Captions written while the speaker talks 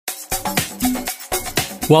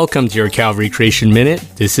Welcome to your Calvary Creation Minute.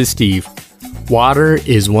 This is Steve. Water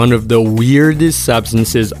is one of the weirdest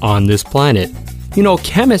substances on this planet. You know,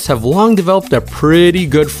 chemists have long developed a pretty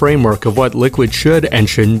good framework of what liquid should and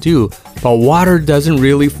shouldn't do, but water doesn't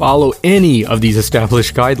really follow any of these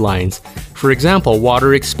established guidelines. For example,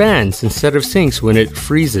 water expands instead of sinks when it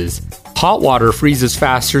freezes. Hot water freezes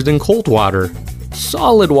faster than cold water.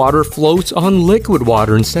 Solid water floats on liquid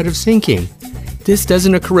water instead of sinking. This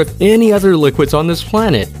doesn't occur with any other liquids on this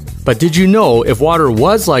planet. But did you know if water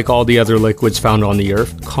was like all the other liquids found on the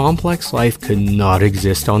Earth, complex life could not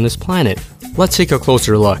exist on this planet? Let's take a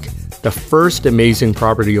closer look. The first amazing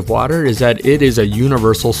property of water is that it is a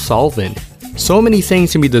universal solvent. So many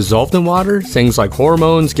things can be dissolved in water. Things like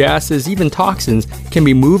hormones, gases, even toxins can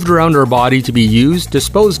be moved around our body to be used,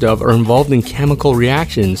 disposed of, or involved in chemical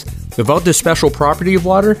reactions. Without this special property of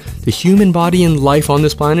water, the human body and life on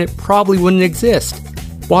this planet probably wouldn't exist.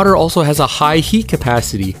 Water also has a high heat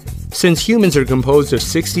capacity. Since humans are composed of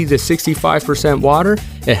 60 to 65% water,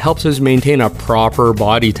 it helps us maintain a proper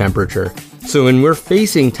body temperature. So when we're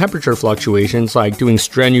facing temperature fluctuations like doing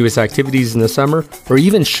strenuous activities in the summer or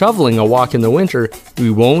even shoveling a walk in the winter,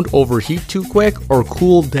 we won't overheat too quick or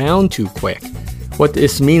cool down too quick. What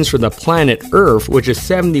this means for the planet Earth, which is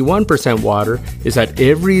 71% water, is that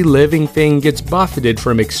every living thing gets buffeted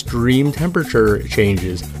from extreme temperature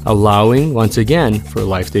changes, allowing, once again, for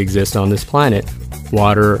life to exist on this planet.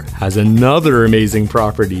 Water has another amazing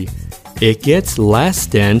property. It gets less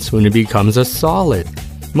dense when it becomes a solid.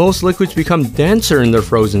 Most liquids become denser in their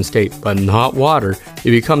frozen state, but not water.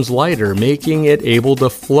 It becomes lighter, making it able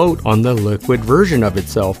to float on the liquid version of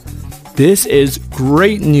itself. This is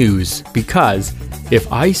great news because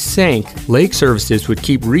if ice sank, lake surfaces would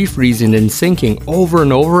keep refreezing and sinking over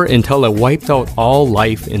and over until it wiped out all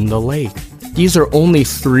life in the lake. These are only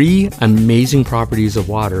 3 amazing properties of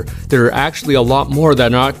water. There are actually a lot more that are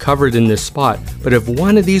not covered in this spot, but if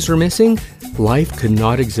one of these were missing, life could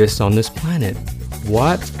not exist on this planet.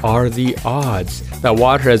 What are the odds that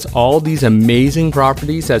water has all these amazing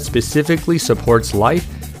properties that specifically supports life,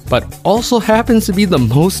 but also happens to be the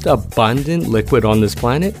most abundant liquid on this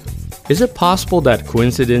planet? Is it possible that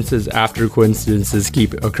coincidences after coincidences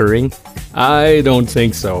keep occurring? I don't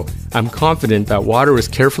think so. I'm confident that water was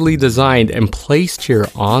carefully designed and placed here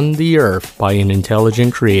on the Earth by an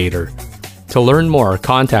intelligent creator. To learn more,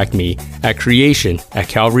 contact me at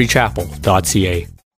creation@calvarychapel.ca.